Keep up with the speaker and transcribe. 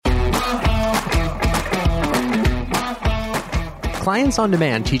Clients on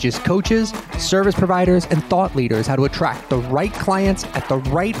Demand teaches coaches, service providers, and thought leaders how to attract the right clients at the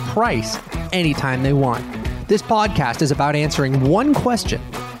right price anytime they want. This podcast is about answering one question.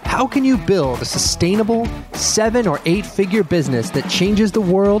 How can you build a sustainable 7 or 8 figure business that changes the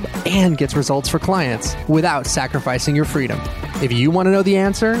world and gets results for clients without sacrificing your freedom? If you want to know the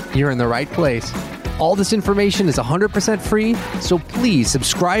answer, you're in the right place. All this information is 100% free, so please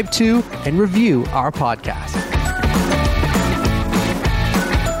subscribe to and review our podcast.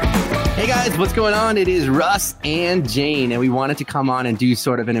 Hey guys, what's going on? It is Russ and Jane, and we wanted to come on and do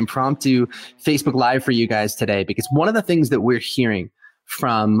sort of an impromptu Facebook Live for you guys today, because one of the things that we're hearing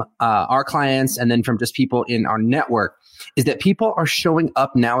from our clients and then from just people in our network is that people are showing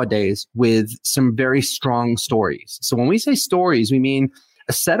up nowadays with some very strong stories. So when we say stories, we mean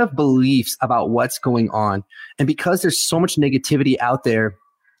a set of beliefs about what's going on. And because there's so much negativity out there,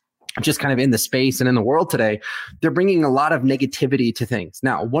 just kind of in the space and in the world today, they're bringing a lot of negativity to things.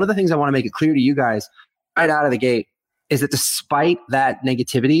 Now, one of the things I want to make it clear to you guys right out of the gate is that despite that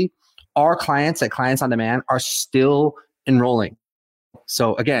negativity, our clients at Clients on Demand are still enrolling.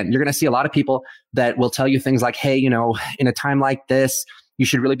 So again, you're going to see a lot of people that will tell you things like, hey, in a time like this, you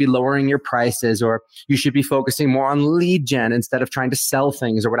should really be lowering your prices, or you should be focusing more on lead gen instead of trying to sell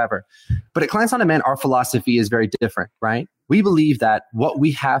things or whatever. But at Clients on Demand, our philosophy is very different, right? We believe that what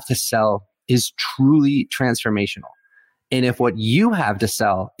we have to sell is truly transformational. And if what you have to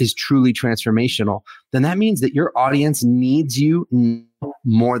sell is truly transformational, then that means that your audience needs you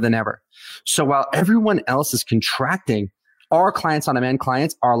more than ever. So while everyone else is contracting, our Clients on Demand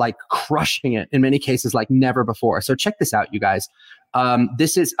clients are like crushing it in many cases like never before. So check this out, you guys.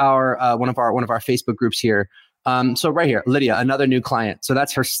 This is our one of our Facebook groups here. So right here, Lydia, another new client. So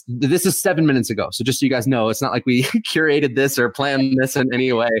that's her. This is 7 minutes ago. So just so you guys know, it's not like we curated this or planned this in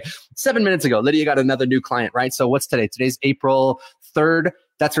any way. 7 minutes ago, Lydia got another new client, right? So what's today? Today's April 3rd.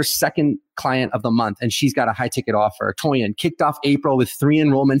 That's her second client of the month, and she's got a high ticket offer. Toyin kicked off April with 3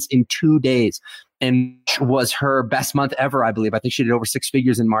 enrollments in 2 days. And was her best month ever, I believe. I think she did over 6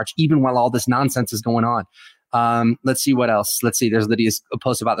 figures in March, even while all this nonsense is going on. Let's see what else. Let's see. There's Lydia's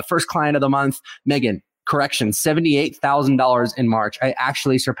post about the first client of the month. Megan, correction, $78,000 in March. I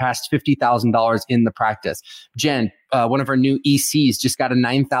actually surpassed $50,000 in the practice. Jen, one of our new ECs, just got a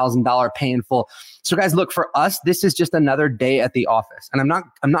 $9,000 pay in full. So guys, look, for us, this is just another day at the office. And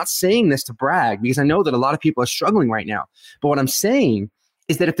I'm not saying this to brag, because I know that a lot of people are struggling right now. But what I'm saying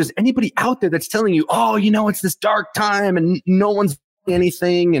is that if there's anybody out there that's telling you, oh, it's this dark time and no one's doing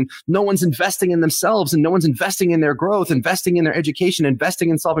anything and no one's investing in themselves and no one's investing in their growth, investing in their education, investing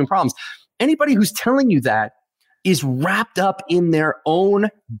in solving problems. Anybody who's telling you that is wrapped up in their own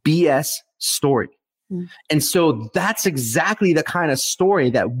BS story. And so that's exactly the kind of story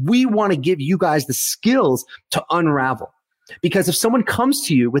that we want to give you guys the skills to unravel. Because if someone comes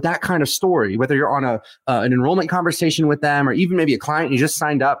to you with that kind of story, whether you're on an enrollment conversation with them, or even maybe a client you just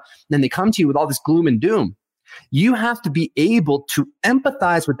signed up, then they come to you with all this gloom and doom, you have to be able to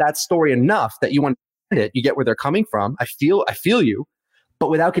empathize with that story enough that you understand it, you get where they're coming from. I feel you, but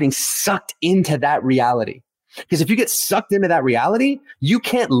without getting sucked into that reality. Because if you get sucked into that reality, you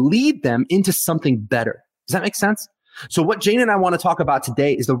can't lead them into something better. Does that make sense? So what Jane and I want to talk about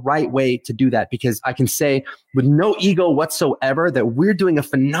today is the right way to do that, because I can say with no ego whatsoever that we're doing a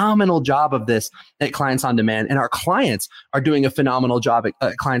phenomenal job of this at Clients on Demand, and our clients are doing a phenomenal job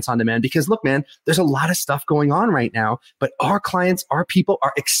at Clients on Demand. Because look, man, there's a lot of stuff going on right now, but our clients, our people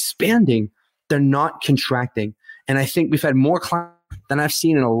are expanding. They're not contracting. And I think we've had more clients than I've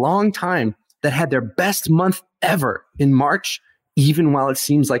seen in a long time that had their best month ever in March, even while it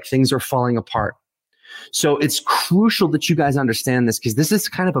seems like things are falling apart. So it's crucial that you guys understand this, because this is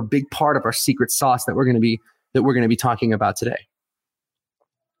kind of a big part of our secret sauce that we're going to be talking about today.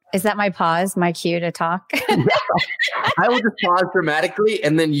 Is that my pause, my cue to talk? I will just pause dramatically,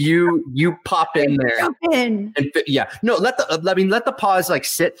 and then you pop in there. Jump in. And no, let the pause like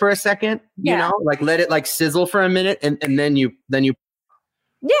sit for a second. Like let it like sizzle for a minute, and then you.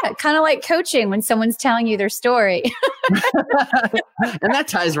 Yeah, kind of like coaching when someone's telling you their story. And that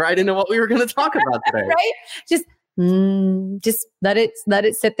ties right into what we were going to talk about today. Right? Just let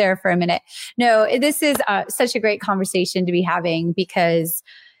it sit there for a minute. No, this is such a great conversation to be having, because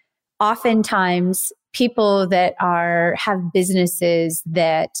oftentimes people that have businesses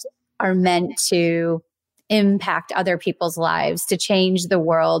that are meant to impact other people's lives, to change the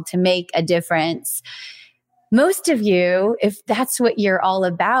world, to make a difference, most of you, if that's what you're all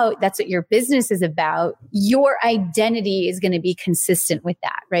about, that's what your business is about, your identity is going to be consistent with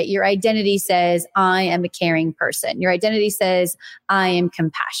that, right? Your identity says, I am a caring person. Your identity says, I am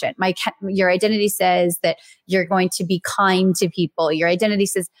compassionate. Your identity says that you're going to be kind to people. Your identity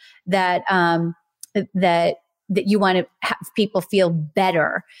says that, that you want to have people feel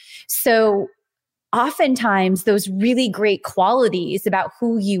better. So oftentimes those really great qualities about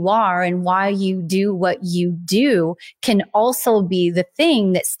who you are and why you do what you do can also be the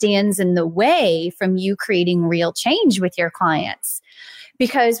thing that stands in the way from you creating real change with your clients.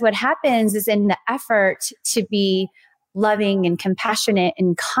 Because what happens is, in the effort to be loving and compassionate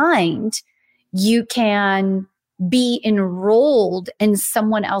and kind, you can be enrolled in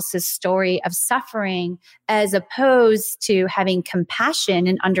someone else's story of suffering, as opposed to having compassion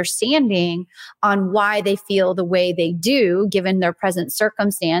and understanding on why they feel the way they do, given their present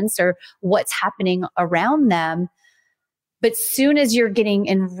circumstance or what's happening around them. But soon as you're getting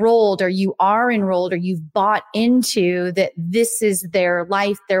enrolled, or you are enrolled, or you've bought into that this is their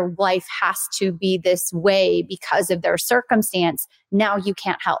life has to be this way because of their circumstance, now you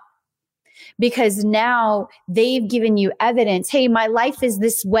can't help. Because now they've given you evidence. Hey, my life is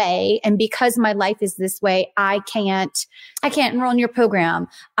this way. And because my life is this way, I can't enroll in your program.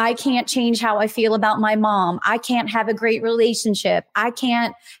 I can't change how I feel about my mom. I can't have a great relationship. I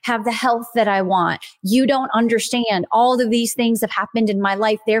can't have the health that I want. You don't understand. All of these things have happened in my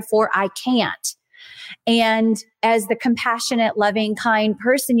life. Therefore, I can't. And as the compassionate, loving, kind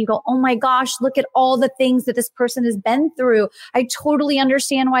person, you go, oh my gosh, look at all the things that this person has been through. I totally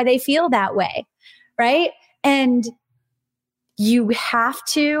understand why they feel that way, right? And you have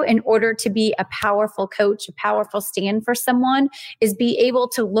to, in order to be a powerful coach, a powerful stand for someone, is be able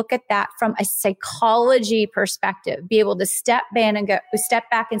to look at that from a psychology perspective, be able to step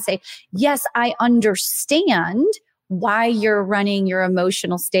back and say, yes, I understand why you're running your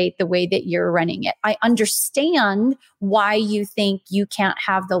emotional state the way that you're running it. I understand why you think you can't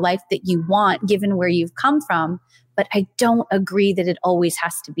have the life that you want given where you've come from, but I don't agree that it always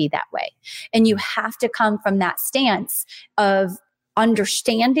has to be that way. And you have to come from that stance of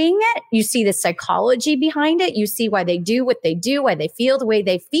understanding it. You see the psychology behind it. You see why they do what they do, why they feel the way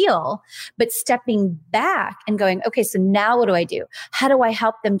they feel, but stepping back and going, okay, so now what do I do? How do I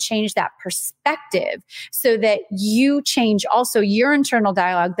help them change that perspective so that you change also your internal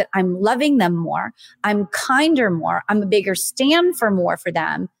dialogue, that I'm loving them more, I'm kinder more, I'm a bigger stand for more for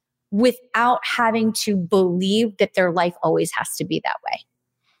them, without having to believe that their life always has to be that way.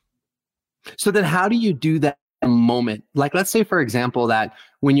 So then how do you do that moment? Like, let's say, for example, that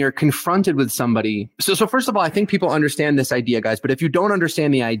when you're confronted with somebody. So first of all, I think people understand this idea, guys, but if you don't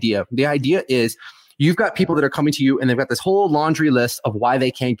understand the idea is you've got people that are coming to you and they've got this whole laundry list of why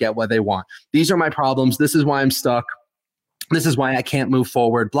they can't get what they want. These are my problems. This is why I'm stuck. This is why I can't move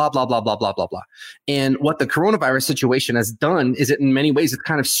forward, blah, blah, blah, blah, blah, blah, blah. And what the coronavirus situation has done is it, in many ways, it's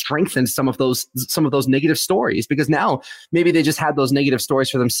kind of strengthened some of those negative stories, because now maybe they just had those negative stories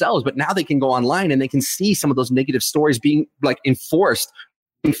for themselves, but now they can go online and they can see some of those negative stories being like enforced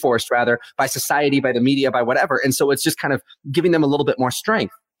rather by society, by the media, by whatever. And so it's just kind of giving them a little bit more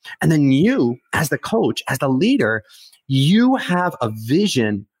strength. And then you, as the coach, as the leader, you have a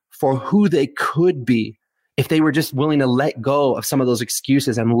vision for who they could be if they were just willing to let go of some of those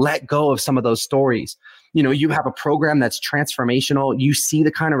excuses and let go of some of those stories. You know, you have a program that's transformational. You see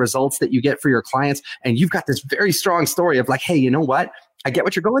the kind of results that you get for your clients, and you've got this very strong story of like, hey, you know what? I get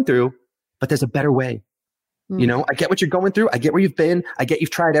what you're going through, but there's a better way. You know, I get what you're going through. I get where you've been. I get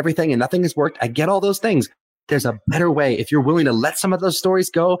you've tried everything and nothing has worked. I get all those things. There's a better way. If you're willing to let some of those stories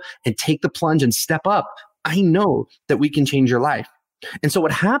go and take the plunge and step up, I know that we can change your life. And so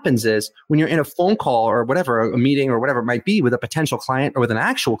what happens is when you're in a phone call or whatever, a meeting or whatever it might be with a potential client or with an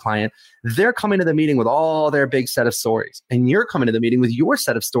actual client, they're coming to the meeting with all their big set of stories. And you're coming to the meeting with your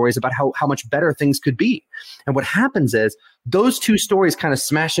set of stories about how much better things could be. And what happens is those two stories kind of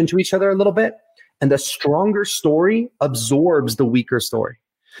smash into each other a little bit. And the stronger story absorbs the weaker story.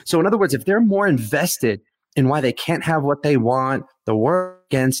 So in other words, if they're more invested in why they can't have what they want, the war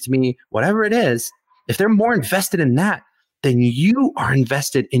against me, whatever it is, if they're more invested in that, then you are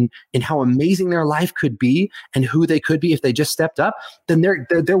invested in how amazing their life could be and who they could be if they just stepped up, then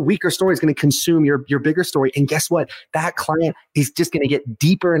their weaker story is going to consume your bigger story. And guess what? That client is just going to get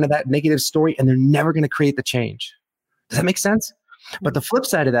deeper into that negative story and they're never going to create the change. Does that make sense? But the flip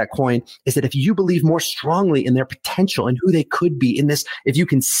side of that coin is that if you believe more strongly in their potential and who they could be in this, if you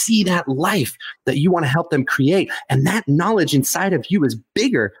can see that life that you want to help them create, and that knowledge inside of you is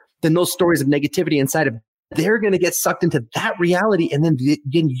bigger than those stories of negativity inside of they're going to get sucked into that reality. And then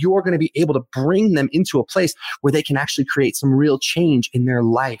you're going to be able to bring them into a place where they can actually create some real change in their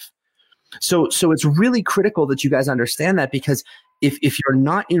life. So it's really critical that you guys understand that, because if you're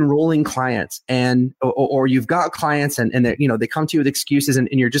not enrolling clients or you've got clients and they come to you with excuses and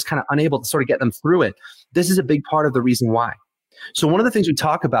you're just kind of unable to sort of get them through it, this is a big part of the reason why. So one of the things we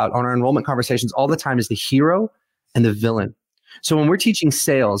talk about on our enrollment conversations all the time is the hero and the villain. So when we're teaching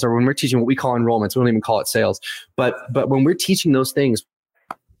sales, or when we're teaching what we call enrollments, we don't even call it sales, but when we're teaching those things,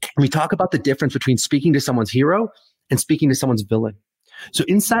 we talk about the difference between speaking to someone's hero and speaking to someone's villain. So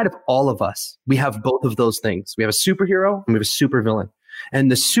inside of all of us, we have both of those things. We have a superhero and we have a supervillain. And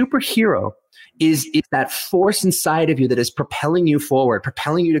the superhero is that force inside of you that is propelling you forward,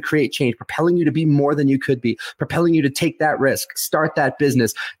 propelling you to create change, propelling you to be more than you could be, propelling you to take that risk, start that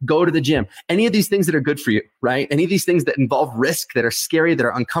business, go to the gym, any of these things that are good for you, right? Any of these things that involve risk, that are scary, that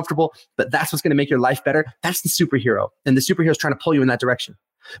are uncomfortable, but that's what's going to make your life better. That's the superhero. And the superhero is trying to pull you in that direction.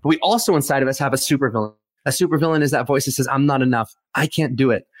 But we also inside of us have a supervillain. A supervillain is that voice that says, I'm not enough. I can't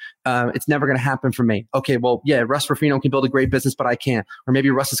do it. It's never going to happen for me. Okay, well, yeah, Russ Ruffino can build a great business, but I can't. Or maybe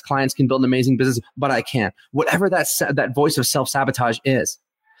Russ's clients can build an amazing business, but I can't. Whatever that voice of self-sabotage is.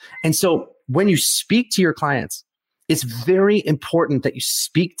 And so when you speak to your clients, it's very important that you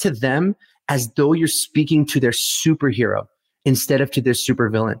speak to them as though you're speaking to their superhero instead of to their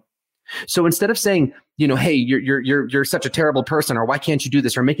supervillain. So instead of saying, hey, you're such a terrible person, or why can't you do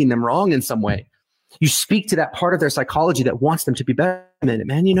this, or making them wrong in some way, you speak to that part of their psychology that wants them to be better.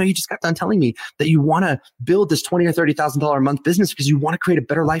 Man, you just got done telling me that you want to build this $20,000 or $30,000 a month business because you want to create a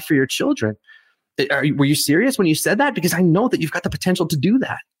better life for your children. Were you serious when you said that? Because I know that you've got the potential to do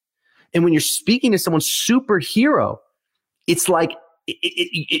that. And when you're speaking to someone's superhero, it's like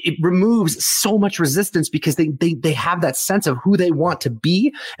it removes so much resistance, because they have that sense of who they want to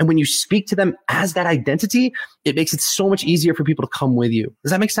be. And when you speak to them as that identity, it makes it so much easier for people to come with you.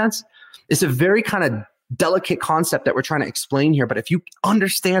 Does that make sense? It's a very kind of delicate concept that we're trying to explain here. But if you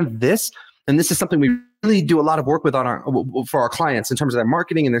understand this, and this is something we really do a lot of work with for our clients in terms of their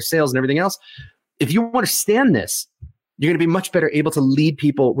marketing and their sales and everything else. If you understand this, you're going to be much better able to lead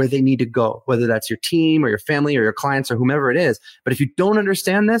people where they need to go, whether that's your team or your family or your clients or whomever it is. But if you don't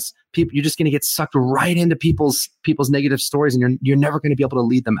understand this, you're just going to get sucked right into people's negative stories, and you're never going to be able to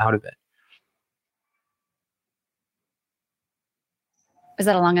lead them out of it. Is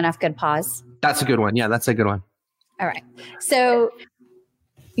that a long enough good pause? That's a good one. Yeah, that's a good one. All right. So,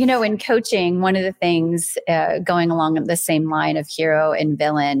 in coaching, one of the things going along the same line of hero and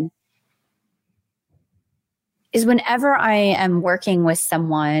villain is whenever I am working with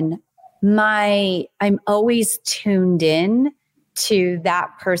someone, I'm always tuned in to that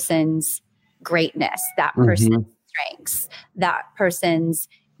person's greatness, that person's strengths, that person's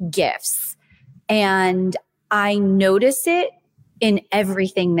gifts. And I notice it in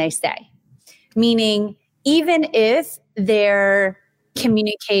everything they say. Meaning, even if they're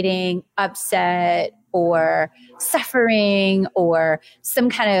communicating upset or suffering or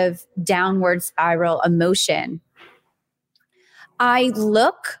some kind of downward spiral emotion, I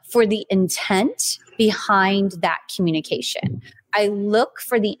look for the intent behind that communication. I look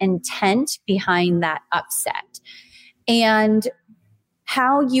for the intent behind that upset. And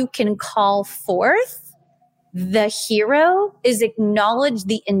how you can call forth the hero is acknowledge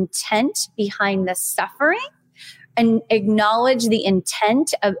the intent behind the suffering and acknowledge the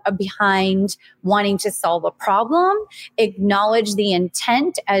intent behind wanting to solve a problem, acknowledge the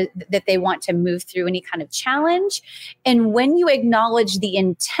intent that they want to move through any kind of challenge. And when you acknowledge the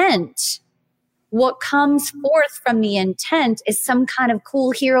intent, what comes forth from the intent is some kind of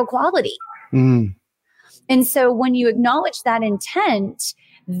cool hero quality. And so when you acknowledge that intent,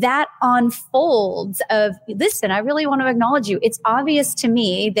 that unfolds of, listen, I really want to acknowledge you. It's obvious to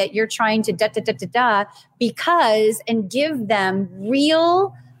me that you're trying to because, and give them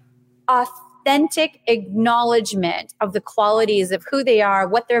real, authentic acknowledgement of the qualities of who they are,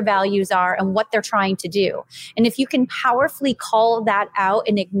 what their values are, and what they're trying to do. And if you can powerfully call that out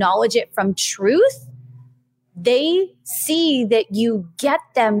and acknowledge it from truth, they see that you get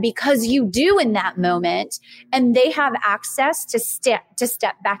them because you do in that moment, and they have access to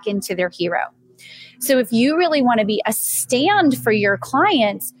step back into their hero. So if you really want to be a stand for your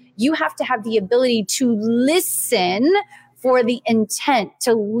clients, you have to have the ability to listen for the intent,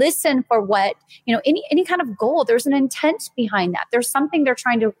 to listen for what, any kind of goal. There's an intent behind that. There's something they're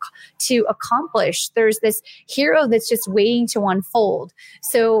trying to accomplish. There's this hero that's just waiting to unfold.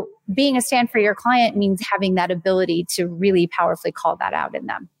 So being a stand for your client means having that ability to really powerfully call that out in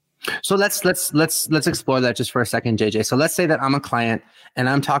them. So let's explore that just for a second, JJ. So let's say that I'm a client and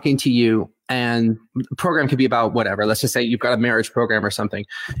I'm talking to you, and the program could be about whatever. Let's just say you've got a marriage program or something,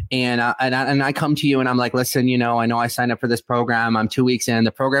 and I come to you and I'm like, listen, I know I signed up for this program. I'm 2 weeks in.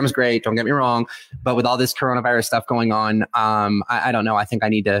 The program is great. Don't get me wrong, but with all this coronavirus stuff going on, I don't know. I think I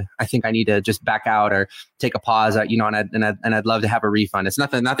need to just back out or take a pause. And I'd love to have a refund. It's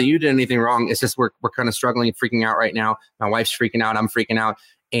nothing. Not that you did anything wrong. It's just we're kind of struggling and freaking out right now. My wife's freaking out. I'm freaking out.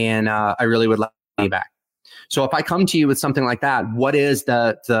 And I really would like you back. So if I come to you with something like that, what is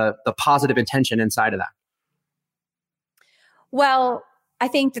the positive intention inside of that? Well, I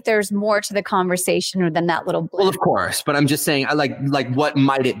think that there's more to the conversation than that little blip. Well, of course, but I'm just saying, like what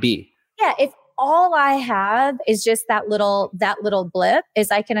might it be? Yeah, if all I have is just that little blip,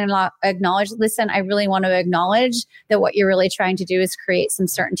 is I can acknowledge, listen, I really want to acknowledge that what you're really trying to do is create some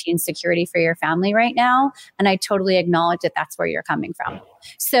certainty and security for your family right now. And I totally acknowledge that that's where you're coming from.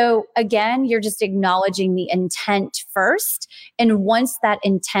 So again, you're just acknowledging the intent first. And once that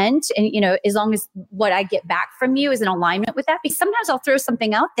intent, and as long as what I get back from you is in alignment with that, because sometimes I'll throw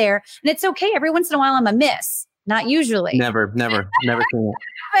something out there and it's okay. Every once in a while I'm a miss. Not usually. Never seen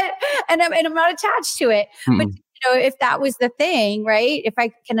it. And I'm not attached to it. Mm-hmm. But if that was the thing, right? If I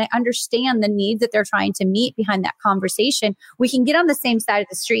can understand the needs that they're trying to meet behind that conversation, we can get on the same side of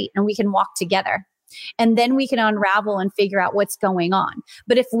the street and we can walk together. And then we can unravel and figure out what's going on.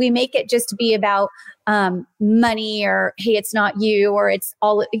 But if we make it just be about money, or, hey, it's not you, or it's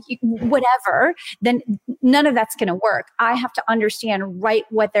all whatever, then none of that's going to work. I have to understand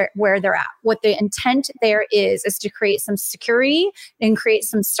where they're at. What the intent there is to create some security and create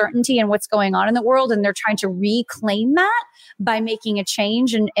some certainty in what's going on in the world. And they're trying to reclaim that by making a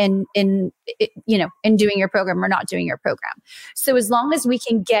change in doing your program or not doing your program. So as long as we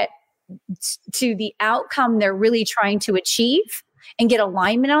can get to the outcome they're really trying to achieve and get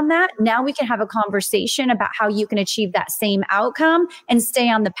alignment on that, now we can have a conversation about how you can achieve that same outcome and stay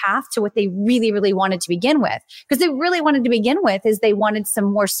on the path to what they really, really wanted to begin with. Because they really wanted to begin with is they wanted some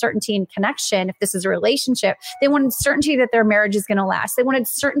more certainty and connection. If this is a relationship, they wanted certainty that their marriage is going to last. They wanted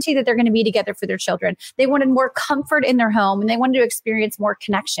certainty that they're going to be together for their children. They wanted more comfort in their home, and they wanted to experience more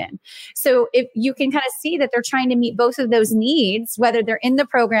connection. So if you can kind of see that they're trying to meet both of those needs, whether they're in the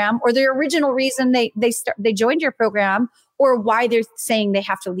program or the original reason they joined your program, or why they're saying they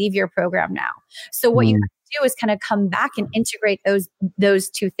have to leave your program now. So what you have to do is kind of come back and integrate those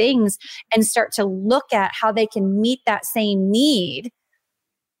two things and start to look at how they can meet that same need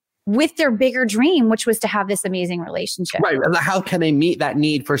with their bigger dream, which was to have this amazing relationship. Right. How can they meet that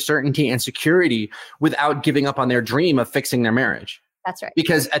need for certainty and security without giving up on their dream of fixing their marriage? That's right.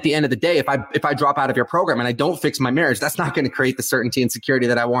 Because at the end of the day, if I drop out of your program and I don't fix my marriage, that's not going to create the certainty and security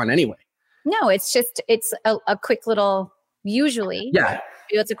that I want anyway. No, it's a quick little... Usually,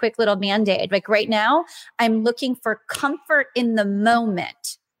 it's a quick little Band-Aid. Like right now, I'm looking for comfort in the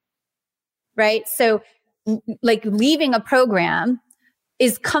moment, right? So like leaving a program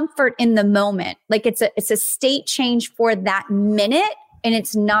is comfort in the moment. Like it's a state change for that minute, and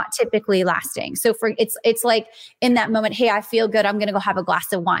it's not typically lasting. So it's like in that moment, hey, I feel good. I'm going to go have a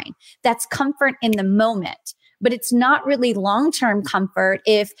glass of wine. That's comfort in the moment. But it's not really long-term comfort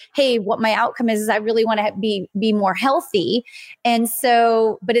if, hey, what my outcome is I really want to be more healthy. And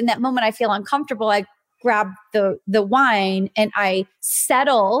so, but in that moment, I feel uncomfortable. I grab the wine and I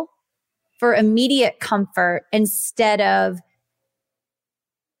settle for immediate comfort instead of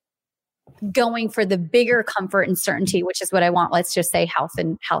going for the bigger comfort and certainty, which is what I want. Let's just say health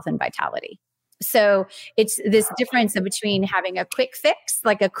and vitality. So it's this difference in between having a quick fix,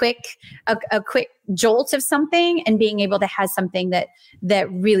 like a quick jolt of something, and being able to have something that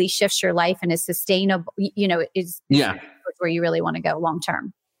really shifts your life and is sustainable, is where you really want to go long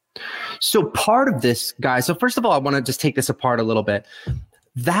term. So part of this, guys, so first of all, I want to just take this apart a little bit.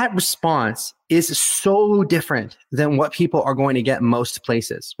 That response is so different than what people are going to get most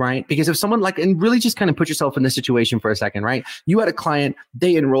places, right? Because if someone and really just kind of put yourself in this situation for a second, right? You had a client,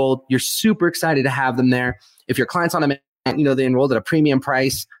 they enrolled, you're super excited to have them there. If your client's on they enrolled at a premium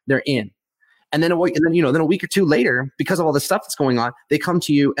price, they're in. And then a week or two later, because of all the stuff that's going on, they come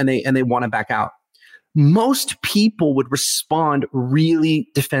to you and they want to back out. Most people would respond really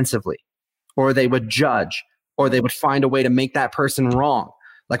defensively, or they would judge, or they would find a way to make that person wrong.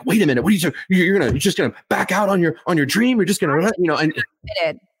 Like, wait a minute, what are you? You're just gonna back out on your dream? You're just gonna, and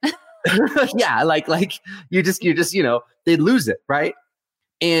yeah, like you just they'd lose it, right?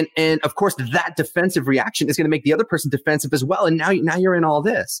 And of course, that defensive reaction is going to make the other person defensive as well. And now you're in all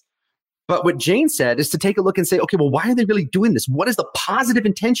this. But what Jane said is to take a look and say, okay, well, why are they really doing this? What is the positive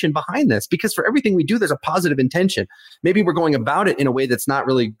intention behind this? Because for everything we do, there's a positive intention. Maybe we're going about it in a way that's not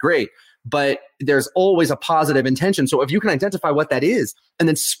really great, but there's always a positive intention. So if you can identify what that is and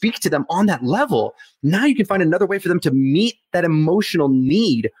then speak to them on that level, now you can find another way for them to meet that emotional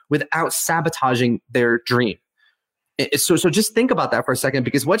need without sabotaging their dream. So just think about that for a second,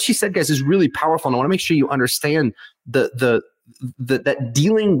 because what she said, guys, is really powerful. And I want to make sure you understand that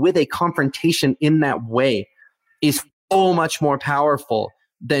dealing with a confrontation in that way is so much more powerful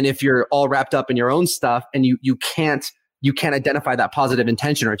than if you're all wrapped up in your own stuff and you can't identify that positive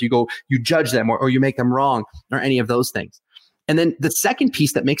intention, or if you judge them or you make them wrong or any of those things. And then the second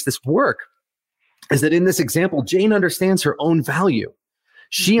piece that makes this work is that in this example, Jane understands her own value.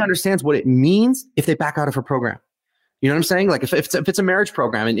 She understands what it means if they back out of her program. You know what I'm saying? Like if it's a marriage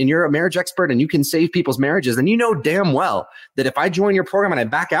program and you're a marriage expert and you can save people's marriages, then you know damn well that if I join your program and I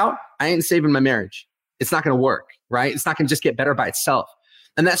back out, I ain't saving my marriage. It's not going to work, right? It's not going to just get better by itself.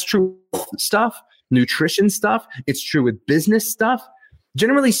 And that's true with stuff, nutrition stuff. It's true with business stuff.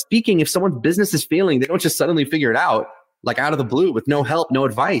 Generally speaking, if someone's business is failing, they don't just suddenly figure it out, like out of the blue with no help, no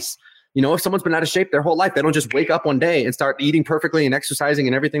advice. You know, if someone's been out of shape their whole life, they don't just wake up one day and start eating perfectly and exercising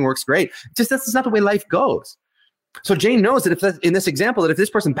and everything works great. That's not the way life goes. So Jane knows that in this example, that if this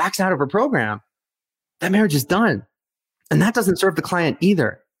person backs out of her program, that marriage is done. And that doesn't serve the client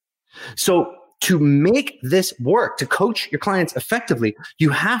either. So to make this work, to coach your clients effectively, you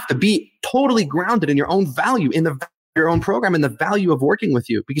have to be totally grounded in your own value, in your own program, and the value of working with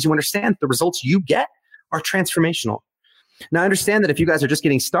you, because you understand the results you get are transformational. Now, I understand that if you guys are just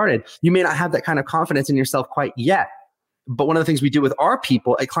getting started, you may not have that kind of confidence in yourself quite yet. But one of the things we do with our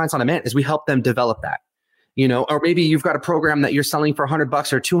people at Clients on Demand is we help them develop that. You know, or maybe you've got a program that you're selling for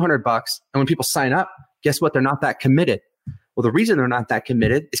 $100 or $200, and when people sign up, guess what? They're not that committed. Well, the reason they're not that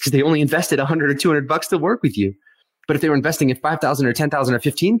committed is because they only invested $100 or $200 to work with you. But if they were investing in $5,000 or $10,000 or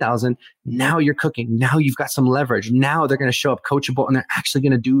 $15,000, now you're cooking. Now you've got some leverage. Now they're going to show up coachable and they're actually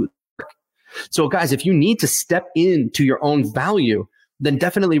going to do work. So guys, if you need to step into your own value, then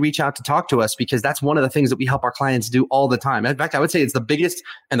definitely reach out to talk to us, because that's one of the things that we help our clients do all the time. In fact, I would say it's the biggest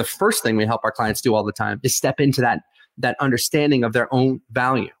and the first thing we help our clients do all the time is step into that understanding of their own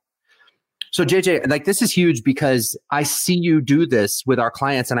value. So JJ, like this is huge, because I see you do this with our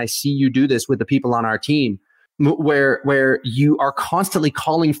clients and I see you do this with the people on our team where you are constantly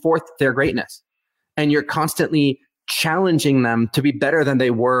calling forth their greatness and you're constantly challenging them to be better than they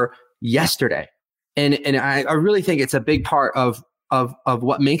were yesterday. And I really think it's a big part of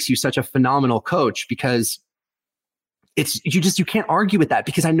what makes you such a phenomenal coach, because you can't argue with that,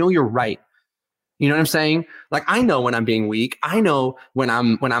 because I know you're right. You know what I'm saying? Like, I know when I'm being weak. I know when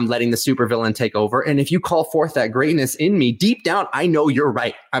I'm letting the supervillain take over. And if you call forth that greatness in me, deep down, I know you're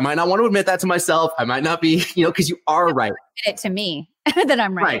right. I might not want to admit that to myself. I might not be, because you are right. Admit it to me that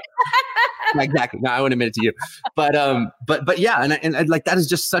I'm right. Exactly. No, I wouldn't admit it to you. But yeah, and like that is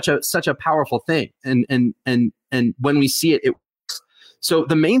just such a powerful thing. And when we see it works. So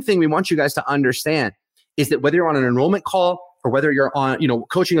the main thing we want you guys to understand is that whether you're on an enrollment call or whether you're on,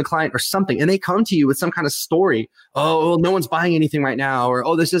 coaching a client or something, and they come to you with some kind of story, oh, well, no one's buying anything right now, or,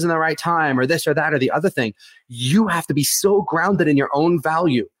 oh, this isn't the right time, or this or that or the other thing, you have to be so grounded in your own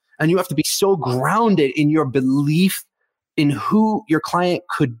value, and you have to be so grounded in your belief in who your client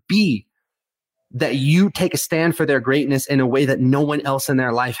could be, that you take a stand for their greatness in a way that no one else in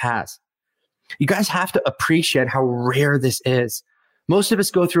their life has. You guys have to appreciate how rare this is. Most of us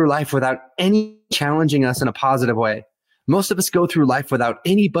go through life without any challenging us in a positive way. Most of us go through life without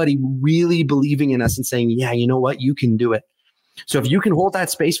anybody really believing in us and saying, yeah, you know what? You can do it. So if you can hold that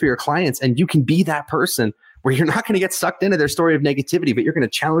space for your clients and you can be that person where you're not going to get sucked into their story of negativity, but you're going to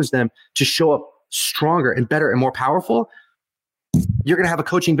challenge them to show up stronger and better and more powerful, you're going to have a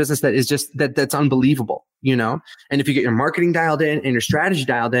coaching business that is just that's unbelievable, And if you get your marketing dialed in and your strategy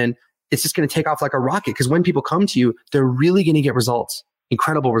dialed in, it's just going to take off like a rocket, because when people come to you, they're really going to get results,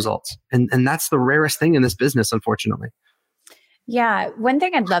 incredible results. And that's the rarest thing in this business, unfortunately. Yeah. One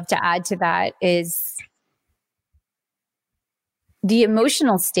thing I'd love to add to that is the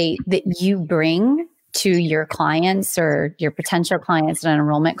emotional state that you bring to your clients or your potential clients in an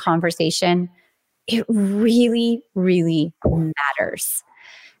enrollment conversation. It really, really matters.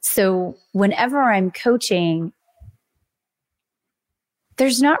 So whenever I'm coaching,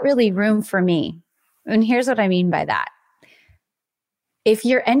 there's not really room for me. And here's what I mean by that. If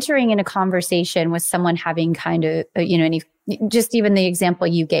you're entering in a conversation with someone having kind of, any just even the example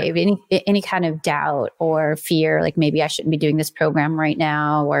you gave, any kind of doubt or fear, like maybe I shouldn't be doing this program right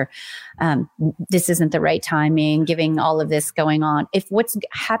now, or this isn't the right timing, giving all of this going on. If what's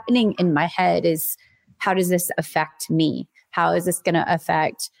happening in my head is, how does this affect me? How is this going to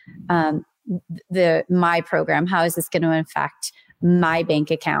affect my program? How is this going to affect my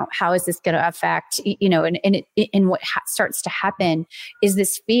bank account? How is this going to affect, and what starts to happen is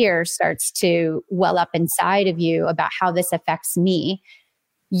this fear starts to well up inside of you about how this affects me.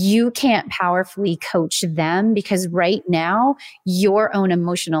 You can't powerfully coach them because right now your own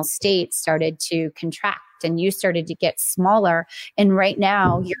emotional state started to contract and you started to get smaller. And right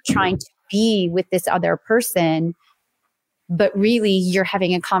now you're trying to be with this other person, but really you're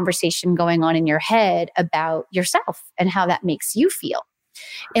having a conversation going on in your head about yourself and how that makes you feel.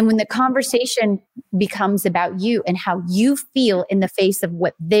 And when the conversation becomes about you and how you feel in the face of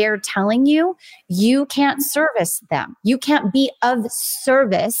what they're telling you, you can't service them. You can't be of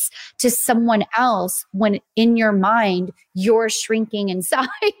service to someone else when in your mind you're shrinking inside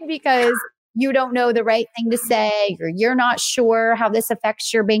because you don't know the right thing to say, or you're not sure how this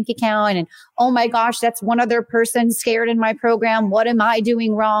affects your bank account. And oh my gosh, that's one other person scared in my program. What am I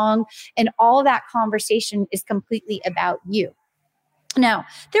doing wrong? And all that conversation is completely about you. Now,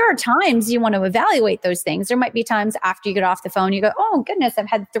 there are times you want to evaluate those things. There might be times after you get off the phone, you go, oh goodness, I've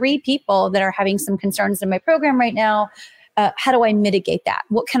had 3 people that are having some concerns in my program right now. How do I mitigate that?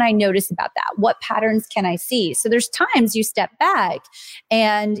 What can I notice about that? What patterns can I see? So there's times you step back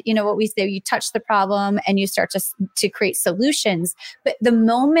and, what we say, you touch the problem and you start to create solutions. But the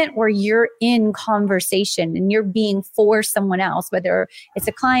moment where you're in conversation and you're being for someone else, whether it's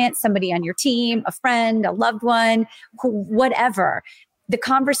a client, somebody on your team, a friend, a loved one, whatever, the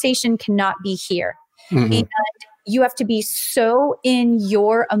conversation cannot be here. Mm-hmm. And you have to be so in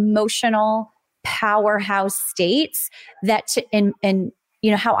your emotional powerhouse states that and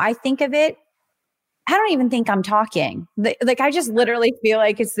how I think of it, I don't even think I'm talking. Like I just literally feel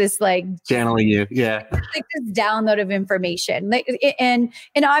like it's this like channeling you. Yeah. Like this download of information. And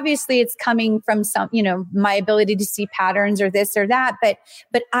obviously it's coming from some, my ability to see patterns or this or that,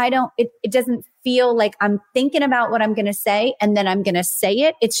 but I don't, it doesn't feel like I'm thinking about what I'm going to say and then I'm going to say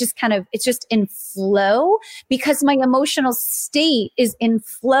it. It's just in flow because my emotional state is in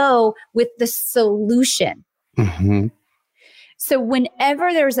flow with the solution. Mm-hmm. So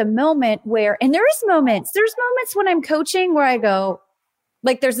whenever there's a moment where, and there's moments when I'm coaching where I go,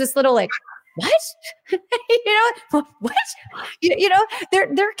 like, there's this little like, what? What?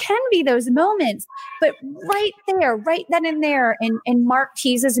 There can be those moments, but right there, right then and there. And Mark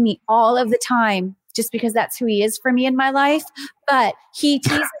teases me all of the time just because that's who he is for me in my life. But he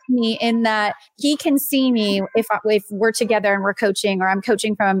teases me in that he can see me if we're together and we're coaching or I'm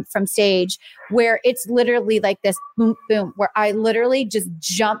coaching from stage where it's literally like this boom, boom, where I literally just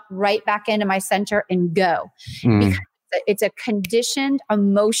jump right back into my center and go. Because it's a conditioned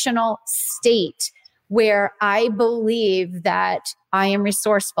emotional state where I believe that I am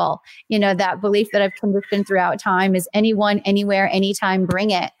resourceful. That belief that I've conditioned throughout time is anyone, anywhere, anytime,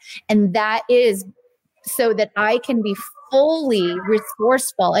 bring it. And that is so that I can be fully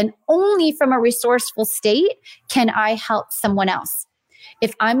resourceful, and only from a resourceful state can I help someone else.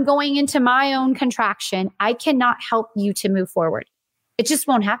 If I'm going into my own contraction, I cannot help you to move forward. It just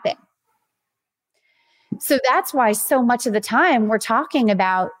won't happen. So that's why so much of the time we're talking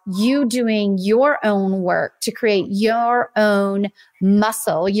about you doing your own work to create your own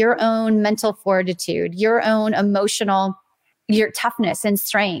muscle, your own mental fortitude, your own emotional, your toughness and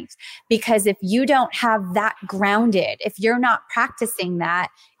strength. Because if you don't have that grounded, if you're not practicing that,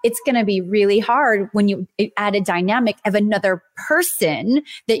 it's going to be really hard when you add a dynamic of another person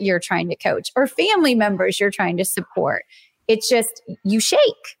that you're trying to coach or family members you're trying to support. It's just, you shake.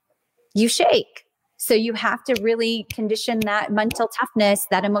 So you have to really condition that mental toughness,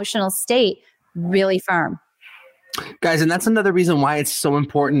 that emotional state really firm. Guys, and that's another reason why it's so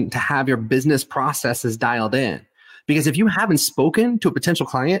important to have your business processes dialed in. Because if you haven't spoken to a potential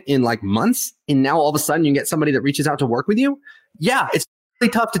client in like months, and now all of a sudden you get somebody that reaches out to work with you, it's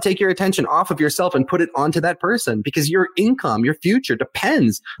really tough to take your attention off of yourself and put it onto that person, because your income, your future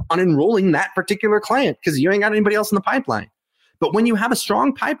depends on enrolling that particular client because you ain't got anybody else in the pipeline. But when you have a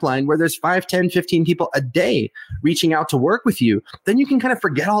strong pipeline where there's 5, 10, 15 people a day reaching out to work with you, then you can kind of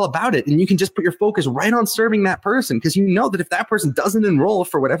forget all about it. And you can just put your focus right on serving that person, because you know that if that person doesn't enroll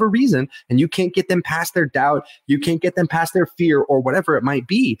for whatever reason, and you can't get them past their doubt, you can't get them past their fear or whatever it might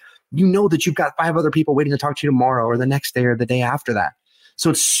be, you know that you've got 5 other people waiting to talk to you tomorrow or the next day or the day after that. So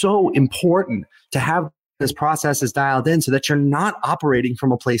it's so important to have this process is dialed in so that you're not operating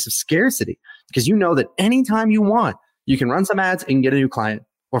from a place of scarcity, because you know that anytime you want, You can run some ads and get a new client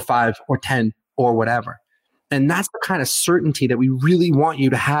or 5 or 10 or whatever. And that's the kind of certainty that we really want you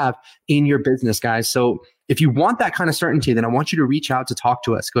to have in your business, guys. So if you want that kind of certainty, then I want you to reach out to talk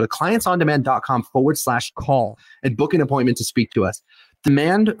to us. Go to clientsondemand.com/call and book an appointment to speak to us.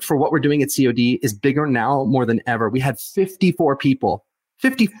 Demand for what we're doing at COD is bigger now more than ever. We had 54 people,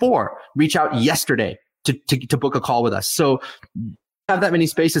 54 reach out yesterday to book a call with us. So have that many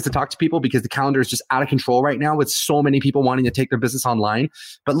spaces to talk to people because the calendar is just out of control right now with so many people wanting to take their business online.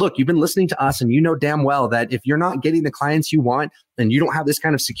 But look, you've been listening to us and you know damn well that if you're not getting the clients you want and you don't have this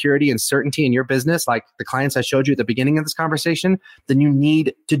kind of security and certainty in your business, like the clients I showed you at the beginning of this conversation, then you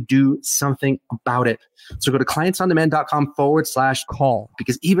need to do something about it. So go to clientsondemand.com/call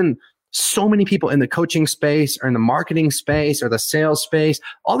because even so many people in the coaching space or in the marketing space or the sales space,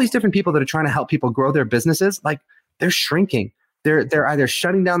 all these different people that are trying to help people grow their businesses, like they're shrinking. They're either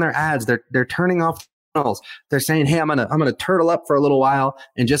shutting down their ads, they're turning off funnels. They're saying, "Hey, I'm gonna turtle up for a little while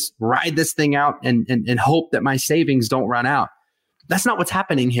and just ride this thing out and hope that my savings don't run out." That's not what's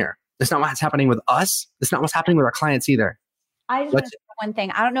happening here. That's not what's happening with us. That's not what's happening with our clients either. I just want to say one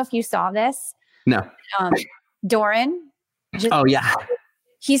thing. I don't know if you saw this. No. Doran. Oh yeah.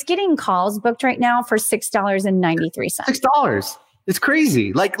 He's getting calls booked right now for $6.93. $6. It's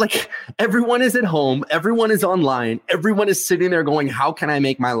crazy. Like everyone is at home. Everyone is online. Everyone is sitting there going, how can I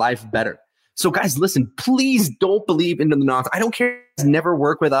make my life better? So guys, listen, please don't believe into the nonsense. I don't care if you guys never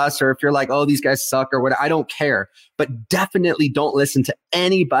work with us or if you're like, oh, these guys suck or what. I don't care. But definitely don't listen to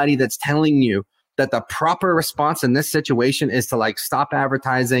anybody that's telling you that the proper response in this situation is to like stop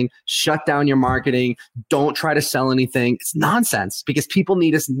advertising, shut down your marketing, don't try to sell anything. It's nonsense because people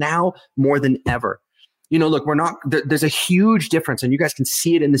need us now more than ever. You know, look, there's a huge difference and you guys can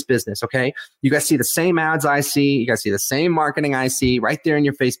see it in this business, okay? You guys see the same ads I see. You guys see the same marketing I see right there in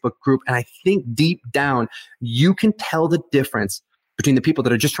your Facebook group. And I think deep down, you can tell the difference between the people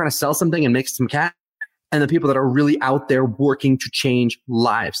that are just trying to sell something and make some cash and the people that are really out there working to change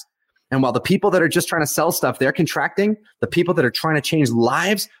lives. And while the people that are just trying to sell stuff, they're contracting, the people that are trying to change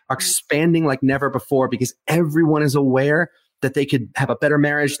lives are expanding like never before because everyone is aware that they could have a better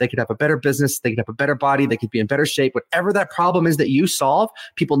marriage, they could have a better business, they could have a better body, they could be in better shape. Whatever that problem is that you solve,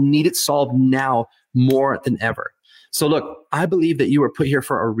 people need it solved now more than ever. So look, I believe that you were put here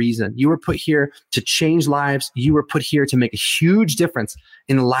for a reason. You were put here to change lives. You were put here to make a huge difference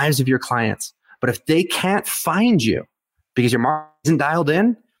in the lives of your clients. But if they can't find you because your market isn't dialed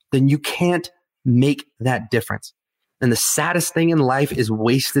in, then you can't make that difference. And the saddest thing in life is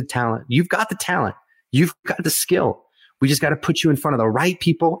wasted talent. You've got the talent. You've got the skill. We just got to put you in front of the right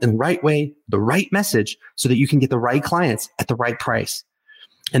people in the right way, the right message, so that you can get the right clients at the right price.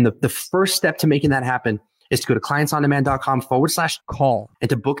 And the first step to making that happen is to go to clientsondemand.com/call and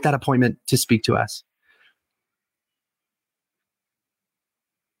to book that appointment to speak to us.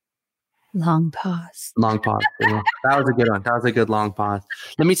 Long pause. Long pause. That was a good one. That was a good long pause.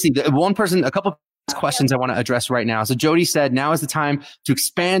 Let me see. A couple questions I want to address right now. So Jody said, now is the time to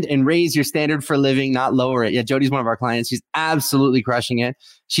expand and raise your standard for living, not lower it. Yeah, Jody's one of our clients. She's absolutely crushing it.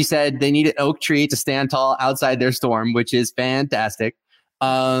 She said they need an oak tree to stand tall outside their storm, which is fantastic.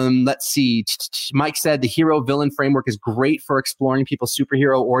 Let's see. Mike said the hero villain framework is great for exploring people's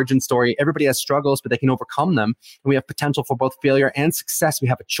superhero origin story. Everybody has struggles, but they can overcome them. And we have potential for both failure and success. We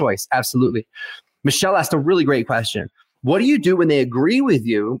have a choice. Absolutely. Michelle asked a really great question. What do you do when they agree with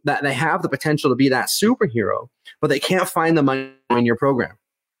you that they have the potential to be that superhero, but they can't find the money in your program?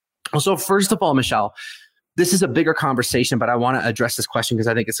 Well, so first of all, Michelle, this is a bigger conversation, but I want to address this question because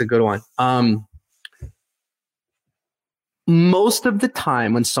I think it's a good one. Most of the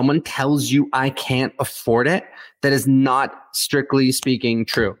time when someone tells you I can't afford it, that is not strictly speaking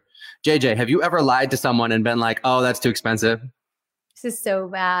true. JJ, have you ever lied to someone and been like, oh, that's too expensive? This is so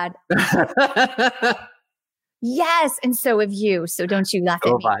bad. Yes. And so have you. So don't you laugh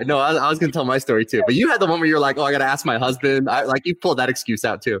at me. No, I was going to tell my story too. But you had the one where you're like, oh, I got to ask my husband. You pulled that excuse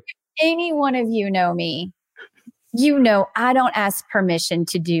out too. Any one of you know me. You know, I don't ask permission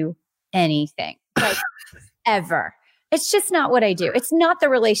to do anything. Like ever. It's just not what I do. It's not the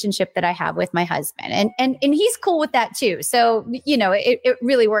relationship that I have with my husband. And he's cool with that too. So, you know, it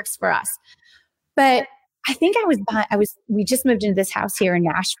really works for us. But I think we just moved into this house here in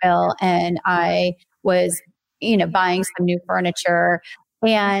Nashville and I was, buying some new furniture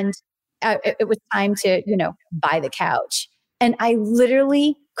and it was time to, buy the couch. And I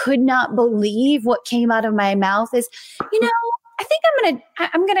literally could not believe what came out of my mouth is, I think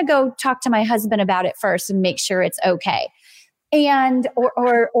I'm going to go talk to my husband about it first and make sure it's okay. And,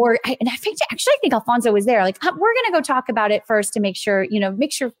 I think Alfonso was there. Like, we're going to go talk about it first to make sure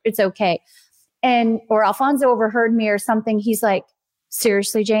it's okay. or Alfonso overheard me or something. He's like,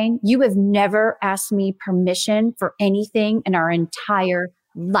 seriously, Jane, you have never asked me permission for anything in our entire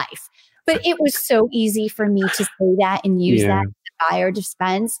life. But it was so easy for me to say that and use that to buy or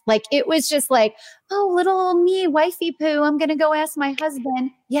dispense. Like, it was just like, oh, little old me, wifey poo, I'm going to go ask my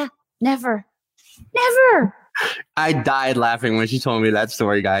husband. Yeah, never. I died laughing when she told me that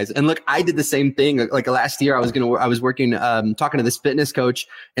story, guys. And look, I did the same thing. Like last year, I was working, talking to this fitness coach,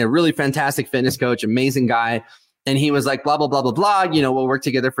 and a really fantastic fitness coach, amazing guy. And he was like, blah, blah, blah, blah, blah. You know, we'll work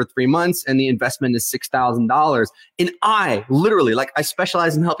together for 3 months and the investment is $6,000. And I literally, like, I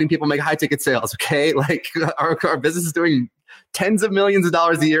specialize in helping people make high ticket sales. Okay. Like our business is doing tens of millions of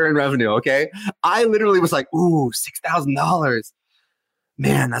dollars a year in revenue. Okay. I literally was like, ooh, $6,000.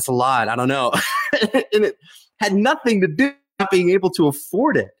 Man, that's a lot. I don't know. And it had nothing to do with being able to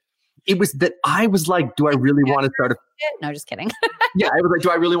afford it. It was that I was like, do I really want to start No, just kidding. Yeah, I was like,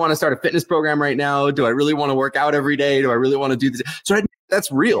 do I really want to start a fitness program right now? Do I really want to work out every day? Do I really want to do this? So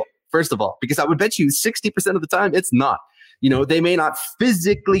that's real, first of all, because I would bet you 60% of the time it's not. You know, they may not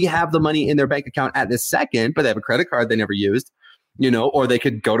physically have the money in their bank account at this second, but they have a credit card they never used, you know, or they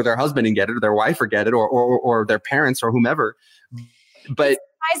could go to their husband and get it, or their wife or get it, or their parents or whomever. But it's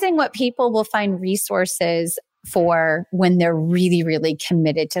surprising what people will find resources for when they're really, really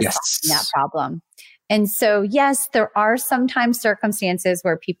committed to solving that problem. And so, yes, there are sometimes circumstances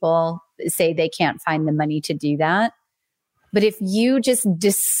where people say they can't find the money to do that. But if you just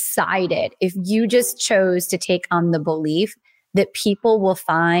decided, if you just chose to take on the belief that people will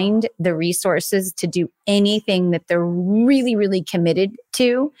find the resources to do anything that they're really, really committed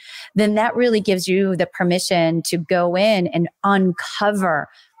to, then that really gives you the permission to go in and uncover,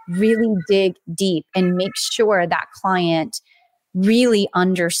 really dig deep and make sure that client really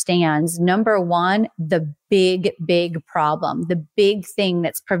understands, number one, the big, big problem, the big thing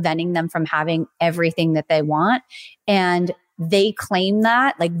that's preventing them from having everything that they want. And they claim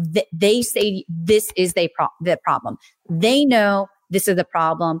that, like they say, this is the problem. They know this is the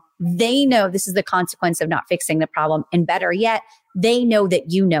problem. They know this is the consequence of not fixing the problem. And better yet, they know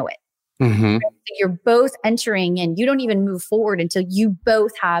that you know it. Mm-hmm. You're both entering and you don't even move forward until you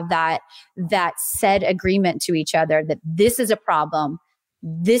both have that said agreement to each other that this is a problem.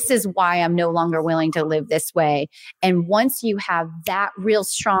 This is why I'm no longer willing to live this way. And once you have that real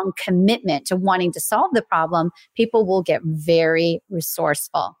strong commitment to wanting to solve the problem, people will get very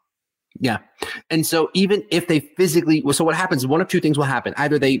resourceful. Yeah. And so even if they physically, so what happens, one of two things will happen.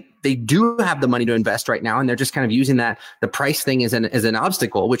 Either they do have the money to invest right now and they're just kind of using that, the price thing as an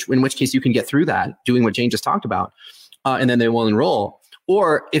obstacle, in which case you can get through that doing what Jane just talked about. And then they will enroll.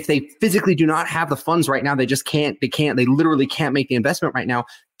 Or if they physically do not have the funds right now, they literally can't make the investment right now.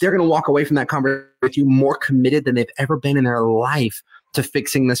 They're going to walk away from that conversation with you more committed than they've ever been in their life to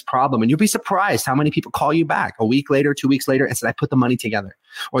fixing this problem. And you'll be surprised how many people call you back a week later, 2 weeks later, and said, I put the money together.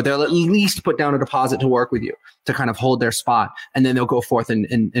 Or they'll at least put down a deposit to work with you to kind of hold their spot. And then they'll go forth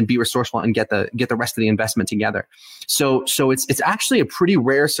and be resourceful and get the rest of the investment together. So it's actually a pretty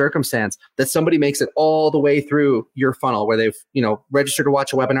rare circumstance that somebody makes it all the way through your funnel where they've, registered to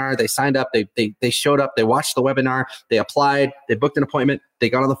watch a webinar, they signed up, they showed up, they watched the webinar, they applied, they booked an appointment, they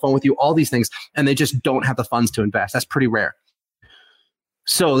got on the phone with you, all these things, and they just don't have the funds to invest. That's pretty rare.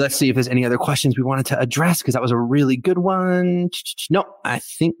 So let's see if there's any other questions we wanted to address, because that was a really good one. No, I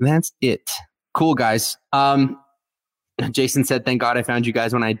think that's it. Cool, guys. Jason said, thank God I found you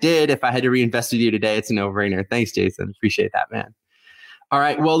guys when I did. If I had to reinvest with you today, it's a no-brainer. Thanks, Jason. Appreciate that, man. All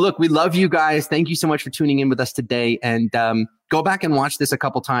right. Well, look, we love you guys. Thank you so much for tuning in with us today. And go back and watch this a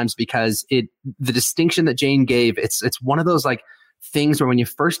couple times, because the distinction that Jane gave, it's one of those like things where when you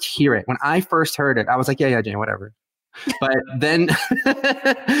first hear it, when I first heard it, I was like, yeah, Jane, whatever. But then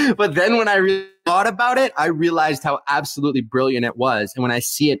when I really thought about it, I realized how absolutely brilliant it was. And when I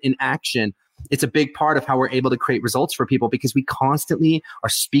see it in action, it's a big part of how we're able to create results for people, because we constantly are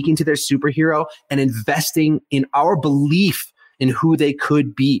speaking to their superhero and investing in our belief in who they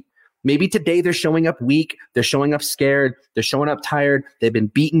could be. Maybe today they're showing up weak, they're showing up scared, they're showing up tired, they've been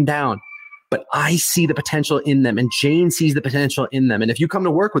beaten down. But I see the potential in them, and Jane sees the potential in them. And if you come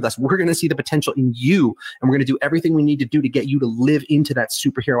to work with us, we're going to see the potential in you, and we're going to do everything we need to do to get you to live into that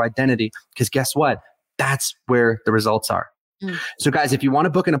superhero identity. Because guess what? That's where the results are. So guys, if you want to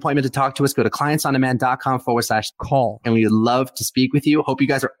book an appointment to talk to us, go to clientsondemand.com/call. And we'd love to speak with you. Hope you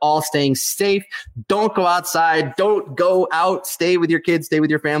guys are all staying safe. Don't go outside. Don't go out. Stay with your kids. Stay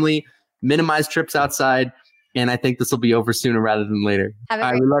with your family. Minimize trips outside. And I think this will be over sooner rather than later. All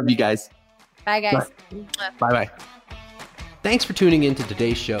right, we love you guys. Bye, guys. Bye-bye. Thanks for tuning in to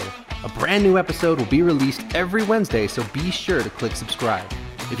today's show. A brand new episode will be released every Wednesday, so be sure to click subscribe.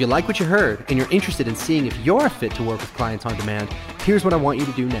 If you like what you heard and you're interested in seeing if you're a fit to work with Clients on Demand, here's what I want you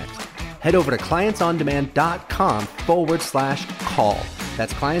to do next. Head over to clientsondemand.com/call.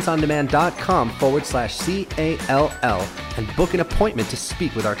 That's clientsondemand.com/CALL and book an appointment to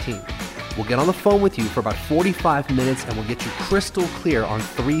speak with our team. We'll get on the phone with you for about 45 minutes and we'll get you crystal clear on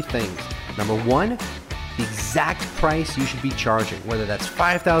 3 things. Number 1, the exact price you should be charging, whether that's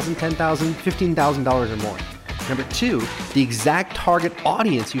 $5,000, $10,000, $15,000 or more. Number 2, the exact target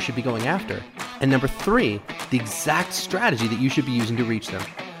audience you should be going after. And number 3, the exact strategy that you should be using to reach them.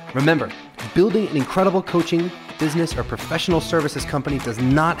 Remember, building an incredible coaching, business, or professional services company does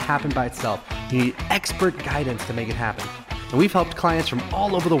not happen by itself. You need expert guidance to make it happen. And we've helped clients from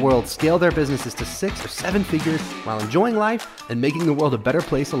all over the world scale their businesses to 6 or 7 figures while enjoying life and making the world a better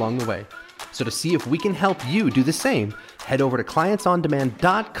place along the way. So to see if we can help you do the same, head over to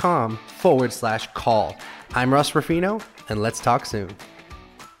clientsondemand.com/call. I'm Russ Ruffino, and let's talk soon.